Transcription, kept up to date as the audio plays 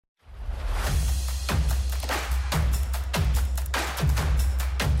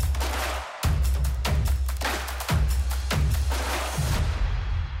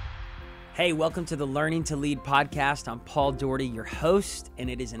Hey, welcome to the Learning to Lead podcast. I'm Paul Doherty, your host, and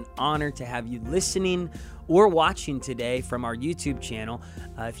it is an honor to have you listening or watching today from our YouTube channel.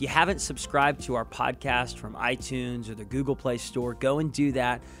 If you haven't subscribed to our podcast from iTunes or the Google Play Store, go and do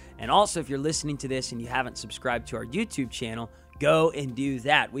that. And also, if you're listening to this and you haven't subscribed to our YouTube channel, go and do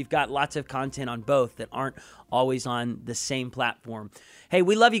that. We've got lots of content on both that aren't always on the same platform. Hey,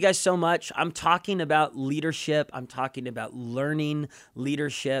 we love you guys so much. I'm talking about leadership. I'm talking about learning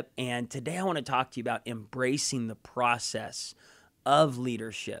leadership. And today I want to talk to you about embracing the process of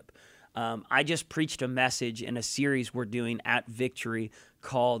leadership. I just preached a message in a series we're doing at Victory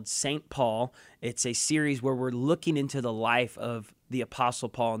called St. Paul. It's a series where we're looking into the life of the Apostle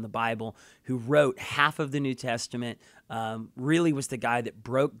Paul in the Bible, who wrote half of the New Testament, really was the guy that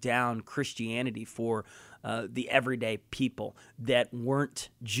broke down Christianity for the everyday people that weren't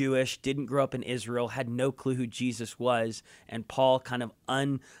Jewish, didn't grow up in Israel, had no clue who Jesus was, and Paul kind of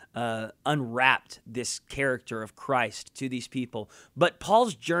unwrapped this character of Christ to these people. But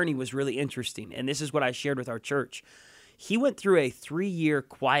Paul's journey was really interesting, and this is what I shared with our church. He went through a 3-year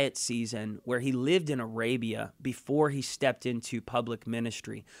quiet season where he lived in Arabia before he stepped into public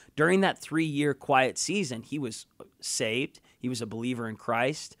ministry. During that 3-year quiet season, he was saved. He was a believer in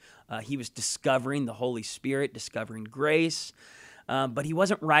Christ. He was discovering the Holy Spirit, discovering grace. But he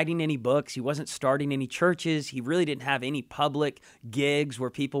wasn't writing any books. He wasn't starting any churches. He really didn't have any public gigs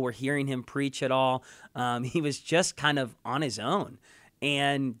where people were hearing him preach at all. He was just kind of on his own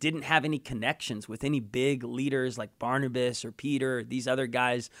and didn't have any connections with any big leaders like Barnabas or Peter, these other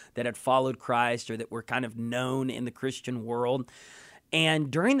guys that had followed Christ or that were kind of known in the Christian world.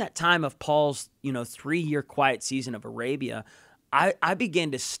 And during that time of Paul's, 3-year quiet season of Arabia, I began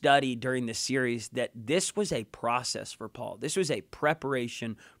to study during this series that this was a process for Paul. This was a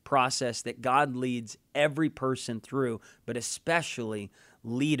preparation process that God leads every person through, but especially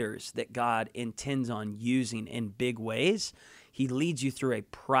leaders that God intends on using in big ways. He leads you through a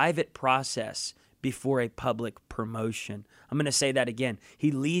private process before a public promotion. I'm going to say that again.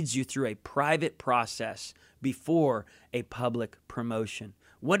 He leads you through a private process before a public promotion.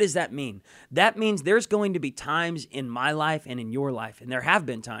 What does that mean? That means there's going to be times in my life and in your life, and there have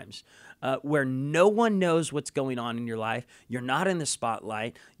been times where no one knows what's going on in your life. You're not in the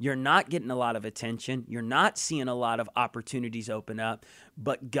spotlight. You're not getting a lot of attention. You're not seeing a lot of opportunities open up,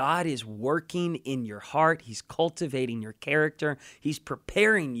 but God is working in your heart. He's cultivating your character. He's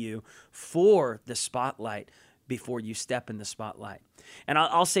preparing you for the spotlight before you step in the spotlight. And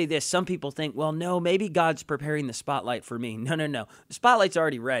I'll say this, some people think, well, no, maybe God's preparing the spotlight for me. No. The spotlight's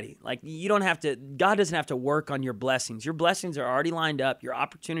already ready. Like God doesn't have to work on your blessings. Your blessings are already lined up. Your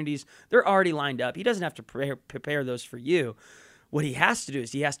opportunities, they're already lined up. He doesn't have to prepare those for you. What he has to do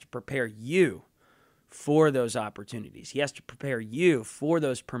is he has to prepare you for those opportunities. He has to prepare you for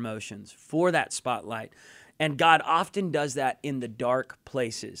those promotions, for that spotlight. And God often does that in the dark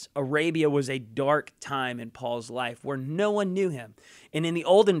places. Arabia was a dark time in Paul's life where no one knew him. And in the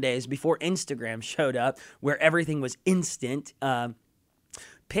olden days, before Instagram showed up, where everything was instant,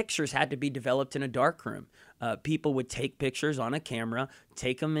 pictures had to be developed in a dark room. People would take pictures on a camera,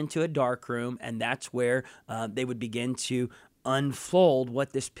 take them into a dark room, and that's where they would begin to unfold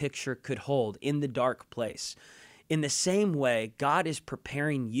what this picture could hold in the dark place. In the same way, God is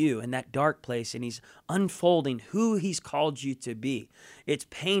preparing you in that dark place, and he's unfolding who he's called you to be. It's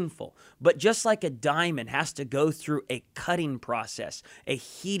painful, but just like a diamond has to go through a cutting process, a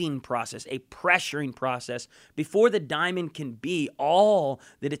heating process, a pressuring process before the diamond can be all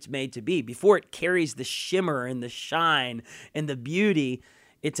that it's made to be, before it carries the shimmer and the shine and the beauty.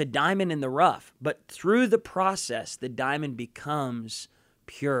 It's a diamond in the rough, but through the process, the diamond becomes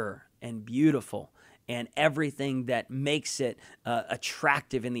pure and beautiful and everything that makes it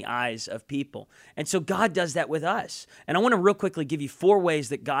attractive in the eyes of people. And so God does that with us. And I want to real quickly give you 4 ways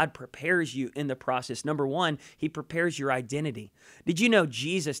that God prepares you in the process. Number 1, he prepares your identity. Did you know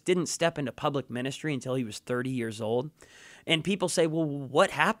Jesus didn't step into public ministry until he was 30 years old? And people say, well, what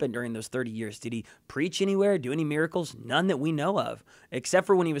happened during those 30 years? Did he preach anywhere, do any miracles? None that we know of, except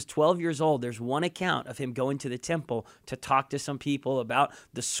for when he was 12 years old. There's one account of him going to the temple to talk to some people about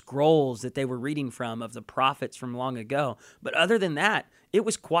the scrolls that they were reading from of the prophets from long ago. But other than that, it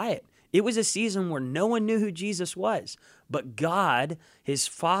was quiet. It was a season where no one knew who Jesus was. But God, his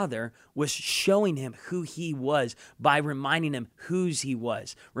Father, was showing him who he was by reminding him whose he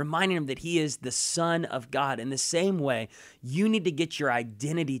was, reminding him that he is the Son of God. In the same way, you need to get your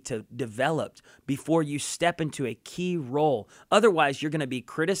identity developed before you step into a key role. Otherwise, you're going to be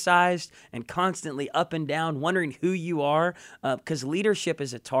criticized and constantly up and down, wondering who you are, because leadership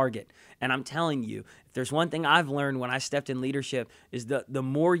is a target. And I'm telling you, if there's one thing I've learned when I stepped in leadership is the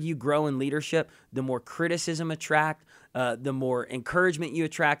more you grow in leadership, the more criticism attract, the more encouragement you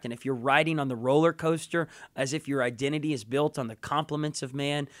attract. And if you're riding on the roller coaster as if your identity is built on the compliments of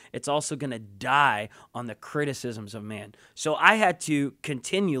man, it's also going to die on the criticisms of man. So I had to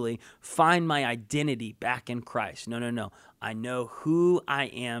continually find my identity back in Christ. No. I know who I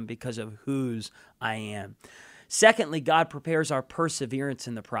am because of whose I am. Secondly, God prepares our perseverance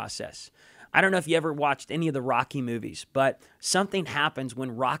in the process. I don't know if you ever watched any of the Rocky movies, but something happens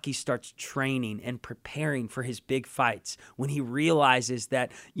when Rocky starts training and preparing for his big fights, when he realizes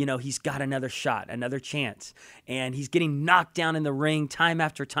that, he's got another shot, another chance, and he's getting knocked down in the ring time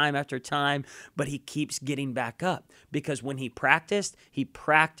after time after time, but he keeps getting back up because when he practiced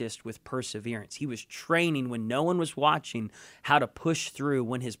with perseverance. He was training when no one was watching how to push through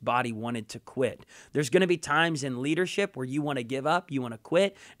when his body wanted to quit. There's going to be times in leadership where you want to give up, you want to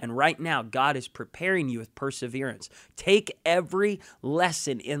quit, and right now, God is preparing you with perseverance. Take every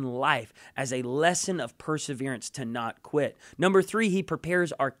lesson in life as a lesson of perseverance to not quit. Number 3, he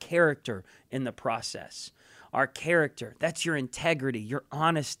prepares our character in the process. Our character, that's your integrity, your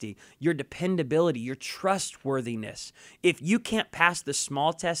honesty, your dependability, your trustworthiness. If you can't pass the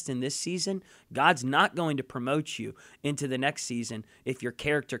small test in this season, God's not going to promote you into the next season if your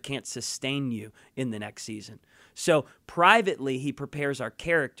character can't sustain you in the next season. So privately, he prepares our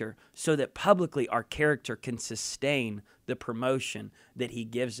character so that publicly our character can sustain the promotion that he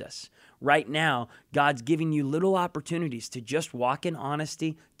gives us. Right now, God's giving you little opportunities to just walk in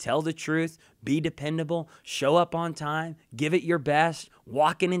honesty, tell the truth, be dependable, show up on time, give it your best,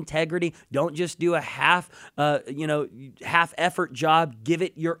 walk in integrity. Don't just do a half effort job. Give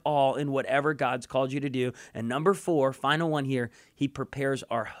it your all in whatever God's called you to do. And number 4, final one here, he prepares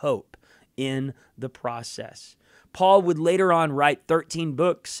our hope in the process. Paul would later on write 13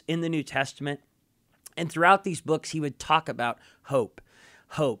 books in the New Testament, and throughout these books, he would talk about hope.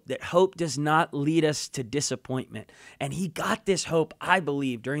 That hope does not lead us to disappointment. And he got this hope, I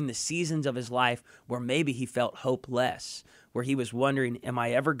believe, during the seasons of his life where maybe he felt hopeless, where he was wondering, am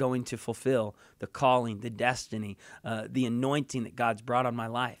I ever going to fulfill the calling, the destiny, the anointing that God's brought on my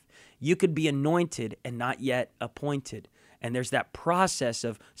life? You could be anointed and not yet appointed. And there's that process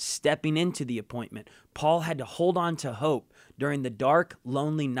of stepping into the appointment. Paul had to hold on to hope during the dark,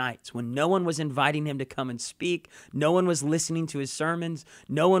 lonely nights when no one was inviting him to come and speak. No one was listening to his sermons.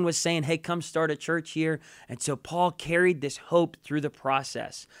 No one was saying, hey, come start a church here. And so Paul carried this hope through the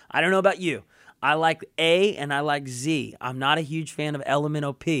process. I don't know about you. I like A and I like Z. I'm not a huge fan of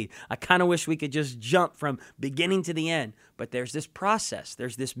elemental P. I kind of wish we could just jump from beginning to the end. But there's this process.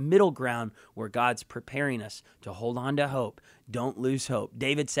 There's this middle ground where God's preparing us to hold on to hope. Don't lose hope.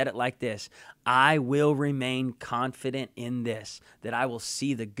 David said it like this: I will remain confident in this, that I will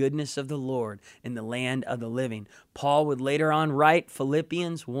see the goodness of the Lord in the land of the living. Paul would later on write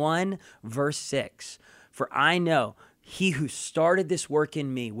Philippians 1, verse 6. For I know he who started this work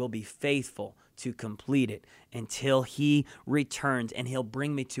in me will be faithful to complete it until he returns, and he'll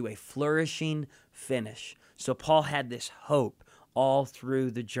bring me to a flourishing finish. So Paul had this hope all through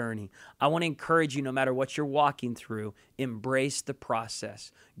the journey. I want to encourage you, no matter what you're walking through, embrace the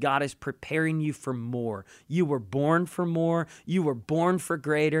process. God is preparing you for more. You were born for more. You were born for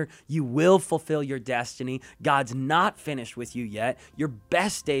greater. You will fulfill your destiny. God's not finished with you yet. Your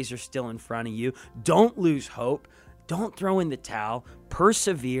best days are still in front of you. Don't lose hope. Don't throw in the towel.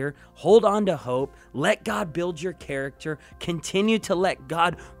 Persevere. Hold on to hope. Let God build your character. Continue to let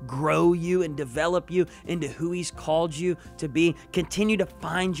God grow you and develop you into who He's called you to be. Continue to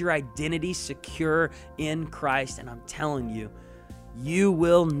find your identity secure in Christ. And I'm telling you, you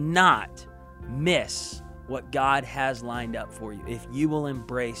will not miss what God has lined up for you if you will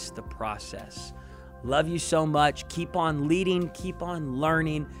embrace the process. Love you so much. Keep on leading, keep on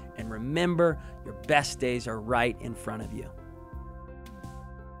learning, and remember, your best days are right in front of you.